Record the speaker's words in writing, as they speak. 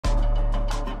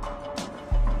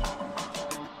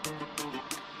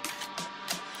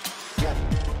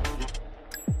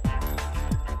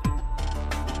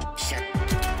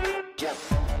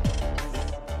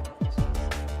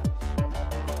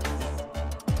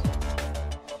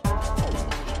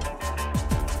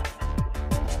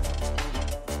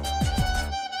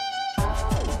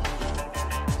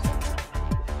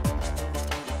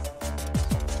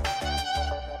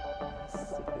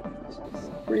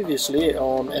Previously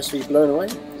on SV Blown Away,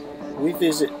 we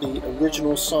visit the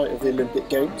original site of the Olympic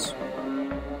Games.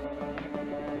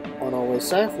 On our way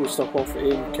south, we'll stop off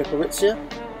in Katowice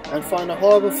and find a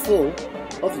harbour full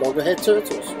of loggerhead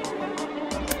turtles.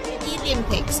 The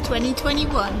Olympics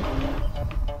 2021.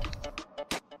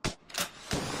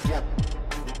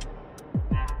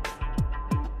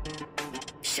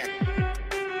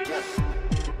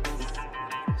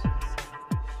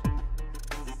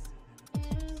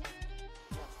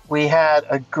 We had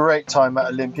a great time at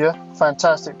Olympia,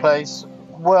 fantastic place,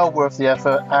 well worth the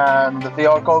effort, and the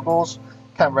VR goggles,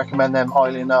 can't recommend them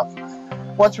highly enough.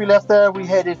 Once we left there, we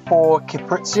headed for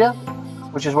Katowice,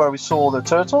 which is where we saw the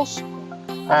turtles,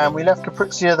 and we left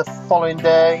Katowice the following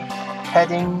day,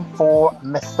 heading for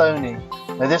METHONI.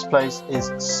 Now this place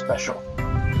is special.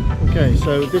 Okay,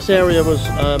 so this area was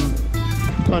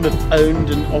kind of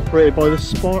owned and operated by the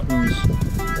Spartans.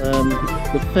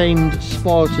 The famed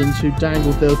Spartans who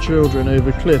dangled their children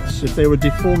over cliffs if they were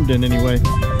deformed in any way.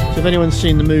 So if anyone's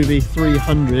seen the movie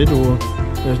 300, or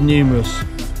there's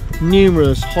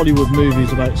numerous Hollywood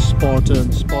movies about Sparta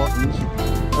and Spartans,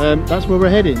 that's where we're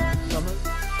heading.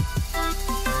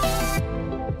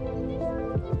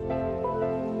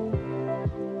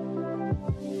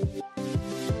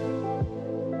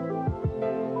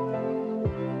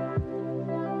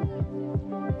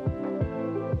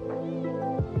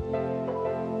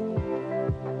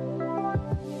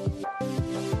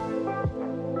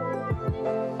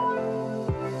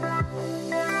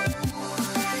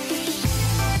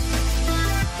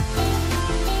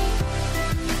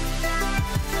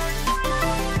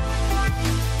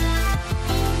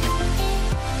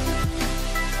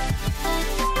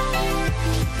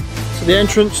 So the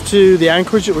entrance to the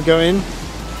anchorage that we're going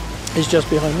is just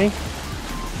behind me,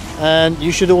 and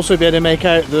you should also be able to make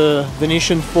out the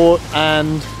Venetian fort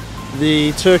and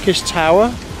the Turkish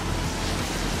tower.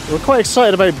 We're quite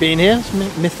excited about being here. It's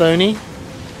METHONI.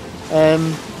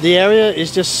 The area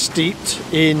is just steeped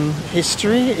in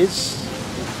history. It's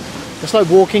like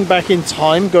walking back in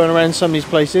time, going around some of these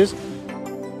places.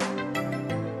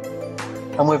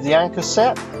 And with the anchor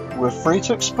set, we're free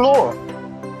to explore.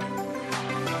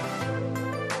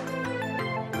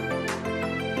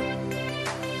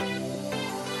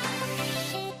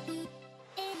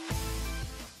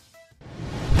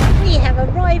 We have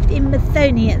arrived in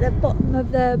METHONI at the bottom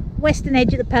of the western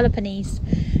edge of the Peloponnese.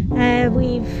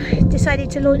 We've decided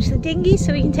to launch the dinghy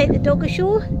so we can take the dog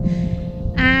ashore,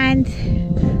 and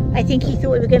I think he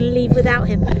thought we were going to leave without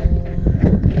him. What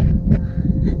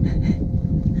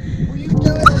are you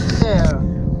doing under there?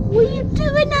 What are you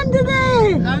doing under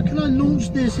there? How can I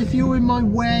launch this if you're in my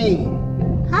way?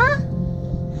 Huh?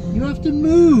 You have to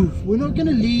move. We're not going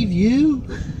to leave you.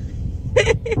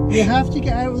 You have to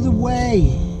get out of the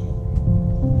way.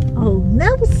 Oh,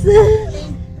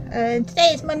 Nelson!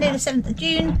 Today is Monday the 7th of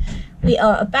June. We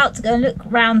are about to go and look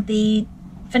around the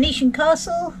Venetian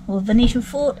castle, or Venetian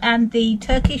fort, and the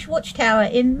Turkish watchtower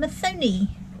in METHONI.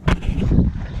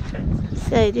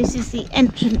 So this is the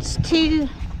entrance to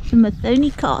the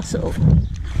METHONI castle.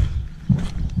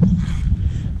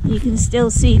 You can still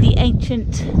see the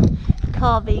ancient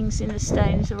carvings in the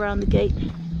stones around the gate.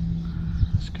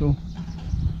 That's cool.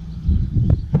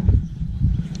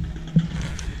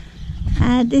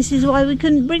 And this is why we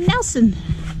couldn't bring Nelson.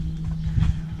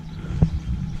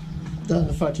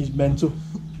 The fact he's mental.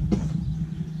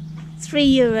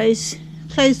 €3,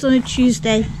 closed on a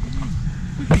Tuesday.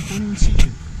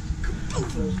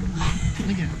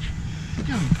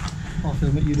 I'll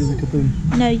film it, you do the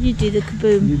kaboom. No, you do the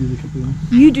kaboom. You do the kaboom.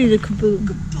 You do the kaboom.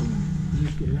 You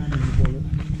just get around in the wallet.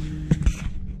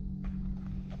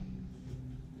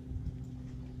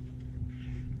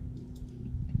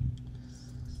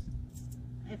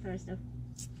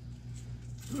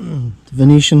 The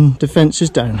Venetian defence is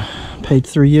down. Paid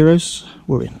 €3.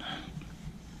 We're in.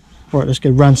 Right, let's go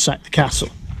ransack the castle.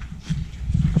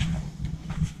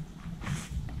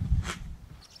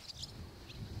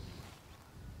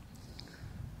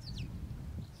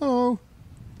 Hello.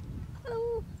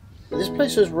 Hello. This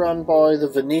place was run by the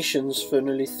Venetians for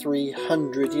nearly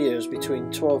 300 years,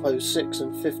 between 1206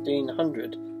 and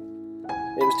 1500.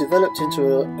 It was developed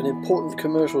into an important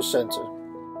commercial centre.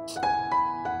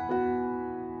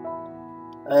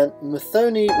 And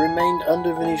METHONI remained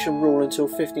under Venetian rule until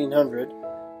 1500,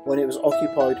 when it was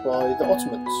occupied by the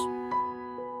Ottomans.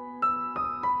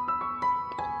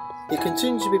 It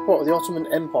continued to be part of the Ottoman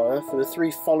Empire for the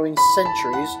 3 following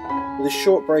centuries, with a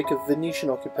short break of Venetian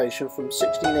occupation from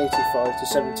 1685 to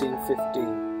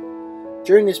 1715.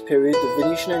 During this period, the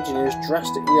Venetian engineers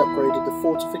drastically upgraded the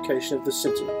fortification of the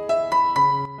city.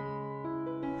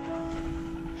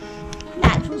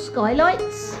 Natural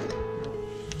skylights.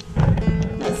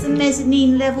 That's the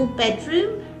mezzanine level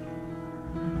bedroom.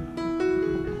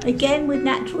 Again with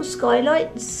natural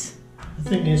skylights. I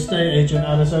think the estate agent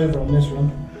had us over on this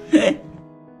one.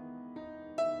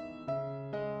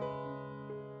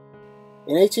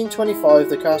 In 1825,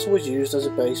 the castle was used as a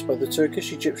base by the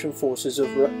Turkish-Egyptian forces of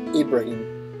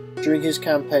Ibrahim during his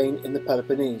campaign in the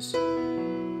Peloponnese.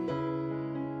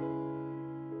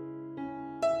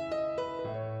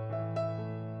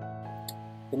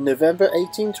 In November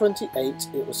 1828,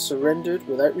 it was surrendered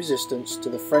without resistance to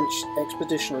the French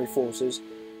expeditionary forces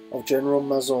of General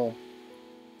Mazarin.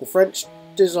 The French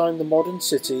designed the modern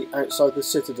city outside the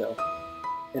citadel.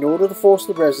 In order to force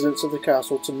the residents of the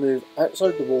castle to move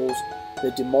outside the walls, they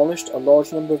demolished a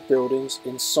large number of buildings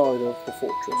inside of the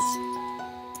fortress.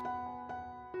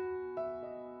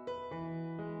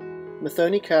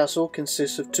 METHONI Castle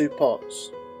consists of two parts.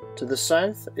 To the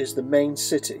south is the main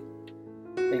city,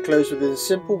 enclosed within a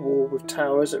simple wall with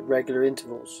towers at regular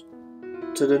intervals.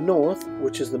 To the north,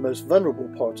 which is the most vulnerable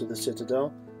part of the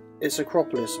citadel, its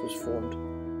acropolis was formed.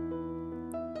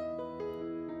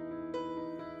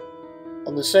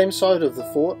 On the same side of the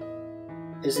fort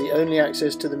is the only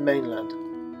access to the mainland.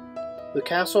 The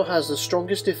castle has the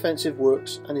strongest defensive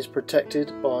works and is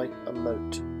protected by a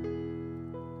moat.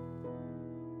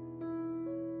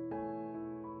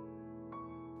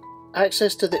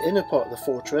 Access to the inner part of the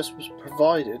fortress was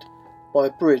provided by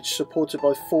a bridge supported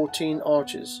by 14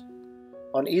 arches.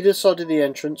 On either side of the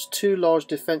entrance, two large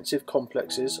defensive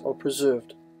complexes are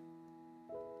preserved.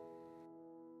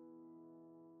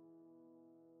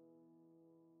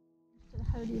 To the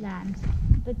Holy Land.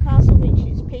 The castle reached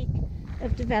its peak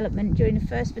of development during the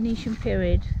first Venetian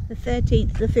period, the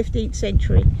 13th to the 15th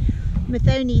century.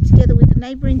 METHONI, together with the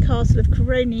neighbouring castle of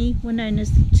Coroni, were known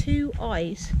as the two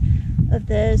eyes of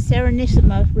the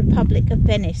Serenissima Republic of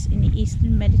Venice in the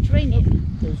eastern Mediterranean.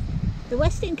 The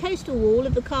western coastal wall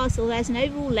of the castle has an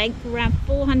overall length of around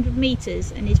 400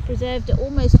 metres and is preserved at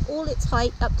almost all its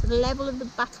height up to the level of the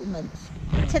battlements.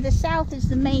 To the south is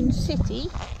the main city,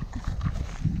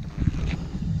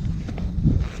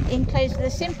 enclosed with a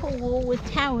simple wall with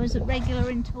towers at regular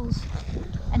intervals,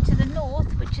 and to the north,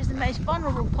 which is the most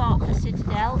vulnerable part of the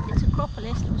citadel, its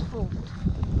acropolis was formed,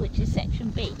 which is section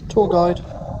B. Tour guide.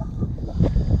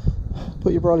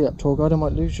 Put your brolly up, tour guide, I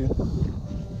might lose you.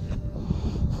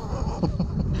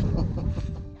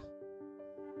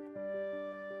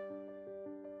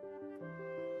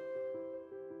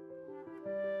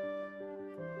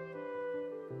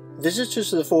 Visitors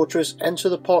to the fortress enter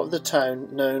the part of the town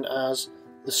known as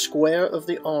the Square of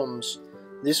the Arms.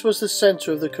 This was the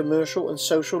centre of the commercial and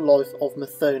social life of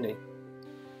METHONI.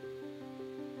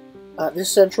 At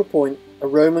this central point, a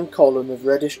Roman column of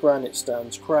reddish granite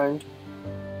stands, crowned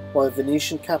by a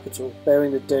Venetian capital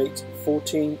bearing the date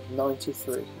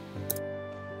 1493.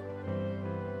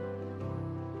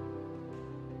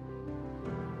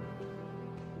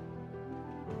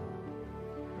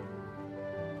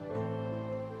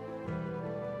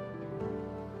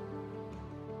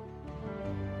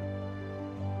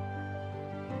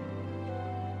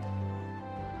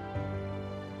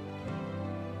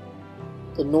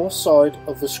 The north side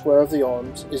of the Square of the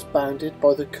Arms is bounded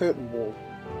by the Curtain Wall,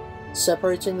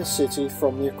 separating the city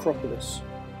from the Acropolis.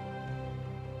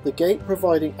 The gate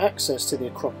providing access to the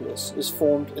Acropolis is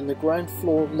formed in the ground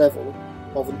floor level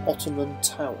of an Ottoman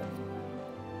tower.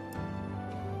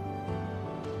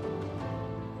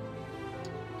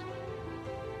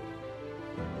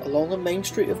 Along the main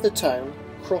street of the town,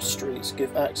 cross streets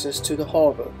give access to the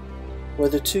harbour, where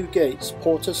the two gates,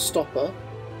 Porta Stoppa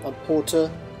and Porta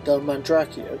del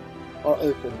Mandracchio, are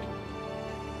opened.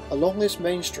 Along this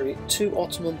main street, two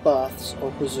Ottoman baths are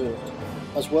preserved,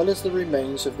 as well as the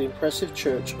remains of the impressive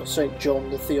church of St. John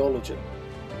the Theologian,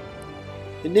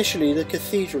 initially the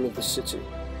cathedral of the city.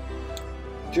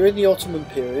 During the Ottoman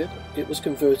period, it was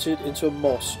converted into a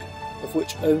mosque, of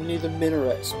which only the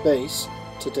minaret's base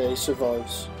today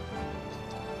survives.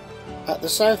 At the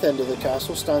south end of the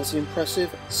castle stands the impressive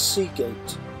Sea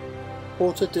Gate,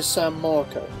 Porta di San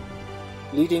Marco,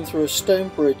 leading through a stone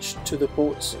bridge to the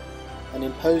Borzi, an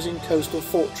imposing coastal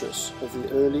fortress of the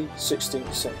early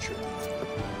 16th century.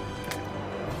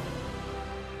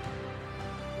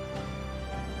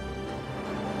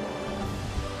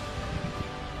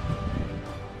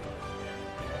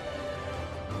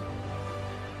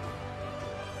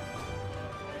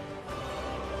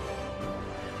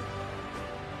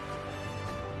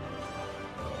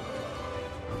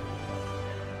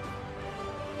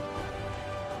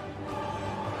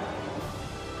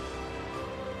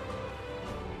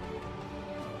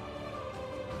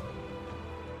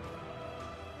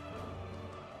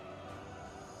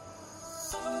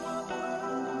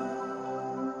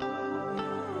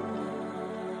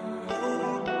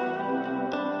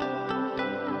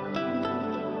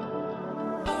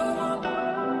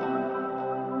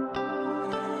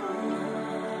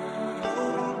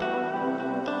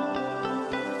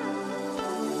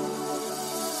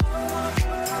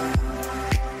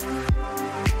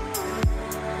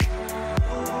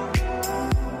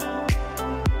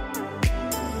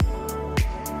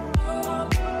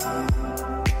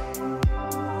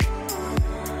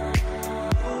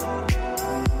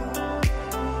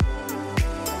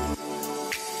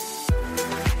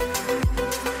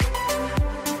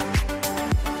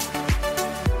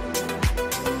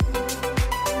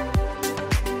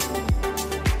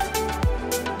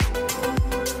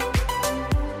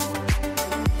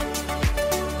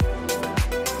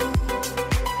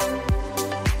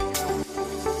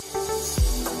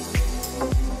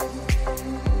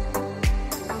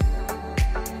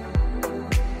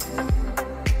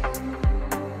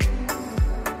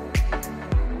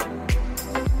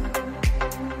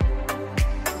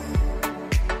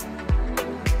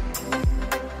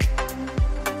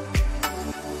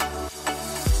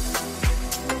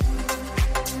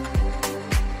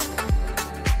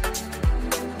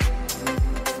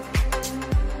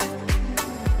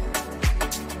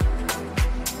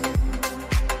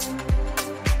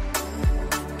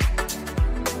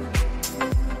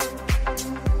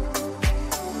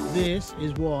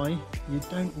 is why you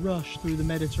don't rush through the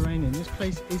Mediterranean. This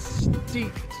place is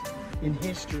steeped in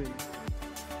history.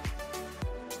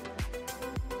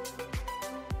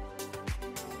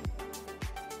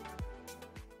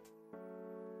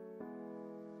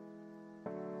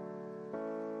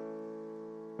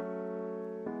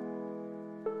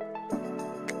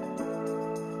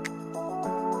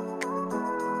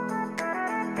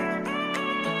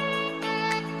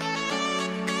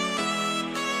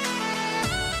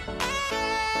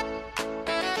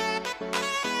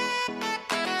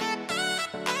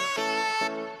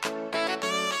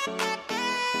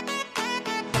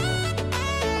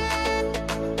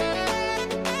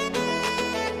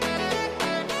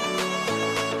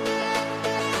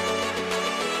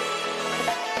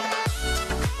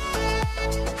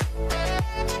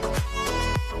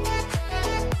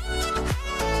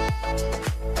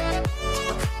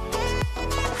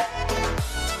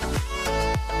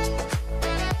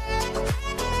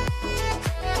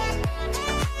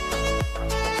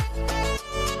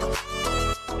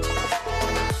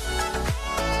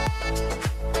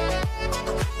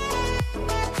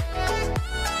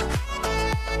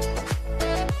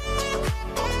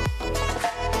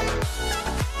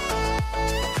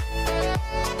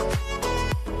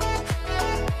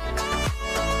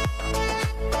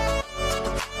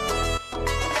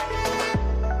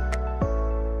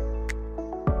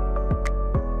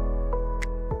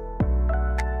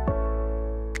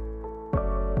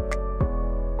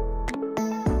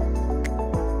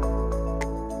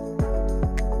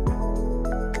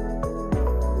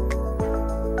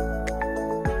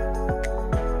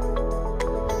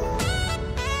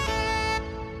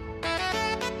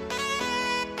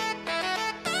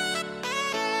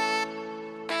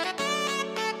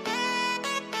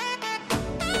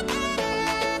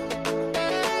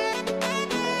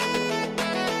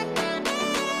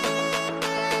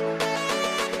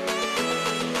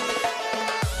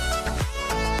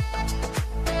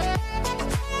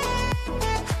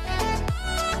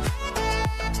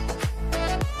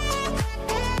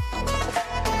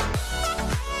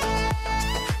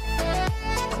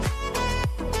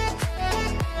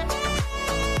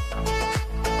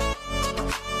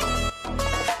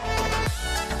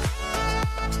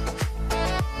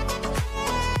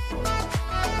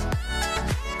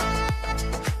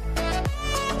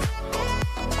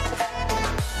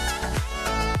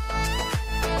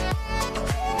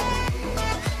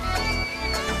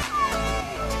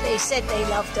 They said they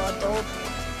loved our dog.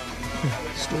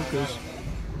 Stalkers.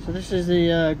 So this is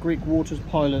the Greek Waters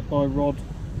pilot by Rod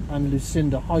and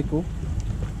Lucinda Heichel.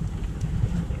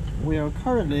 We are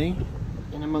currently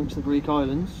in amongst the Greek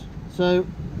islands. So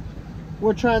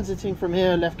we're transiting from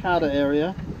here, Lefkada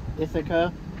area,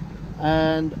 Ithaca,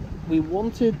 and we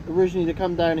wanted originally to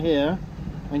come down here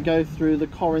and go through the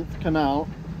Corinth Canal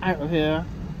out of here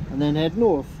and then head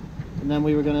north. And then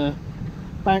we were going to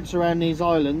bounce around these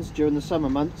islands during the summer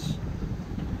months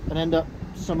and end up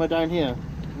somewhere down here.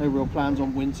 No real plans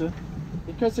on winter.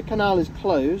 Because the canal is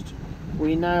closed,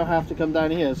 we now have to come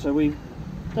down here. So we've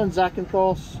done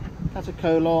Zakynthos,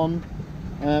 Katakolon,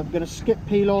 we're going to skip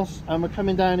Pylos, and we're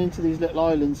coming down into these little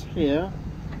islands here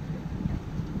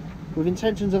with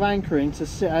intentions of anchoring to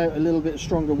sit out a little bit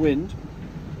stronger wind,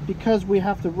 because we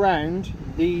have to round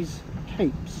these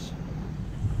capes.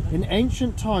 In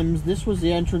ancient times, this was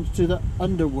the entrance to the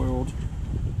underworld,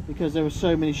 because there were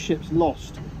so many ships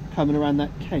lost coming around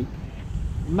that cape.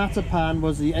 Matapan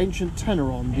was the ancient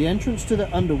Teneron, the entrance to the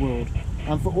underworld,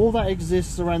 and for all that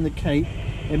exists around the cape,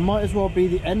 it might as well be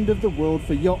the end of the world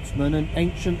for yachtsmen and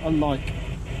ancient alike.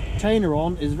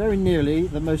 Teneron is very nearly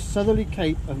the most southerly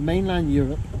cape of mainland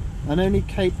Europe, and only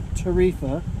Cape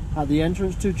Tarifa at the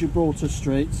entrance to Gibraltar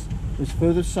Straits is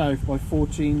further south by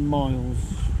 14 miles.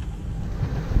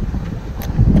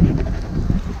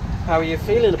 How are you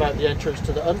feeling about the entrance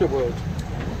to the underworld?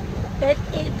 But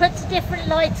it puts a different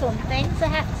light on things, I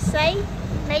have to say.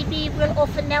 Maybe we'll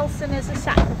offer Nelson as a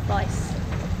sacrifice.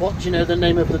 What, do you know the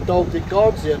name of the dog that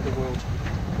guards the underworld?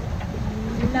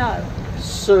 No.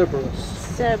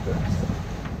 Cerberus. Cerberus.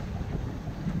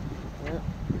 Yeah,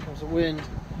 here comes the wind.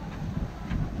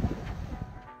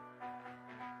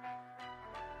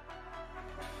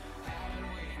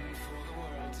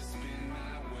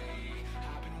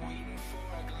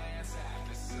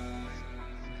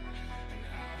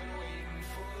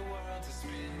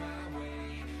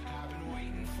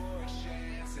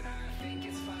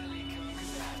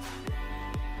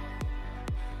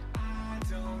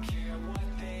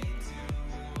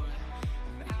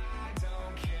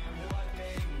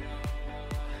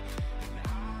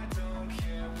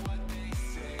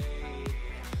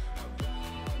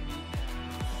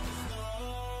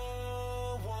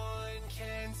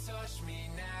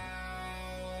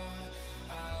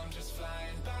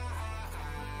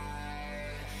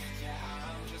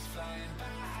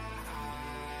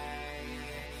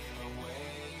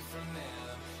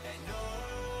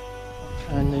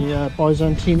 and the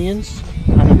Byzantinians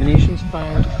and the Venetians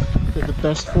found that the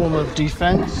best form of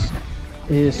defence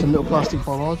is some little plastic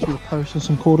bollards with a post and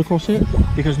some cord across it,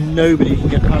 because nobody can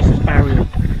get past this barrier.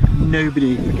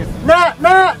 Nobody. Nah!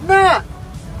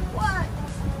 What?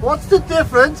 What's the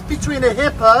difference between a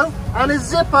hippo and a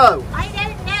zippo? I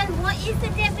don't know. What is the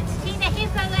difference between a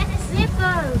hippo and a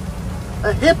zippo?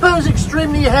 A hippo's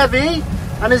extremely heavy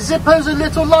and a zippo's a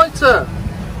little lighter.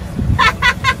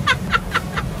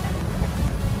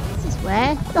 This is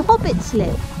where the hobbits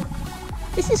live.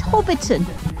 This is Hobbiton.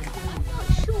 I'm not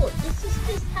sure. This is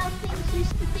just how things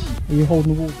used to be. Are you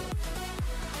holding the wall?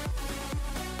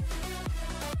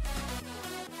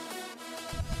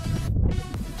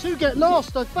 Two get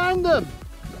lost, I found them!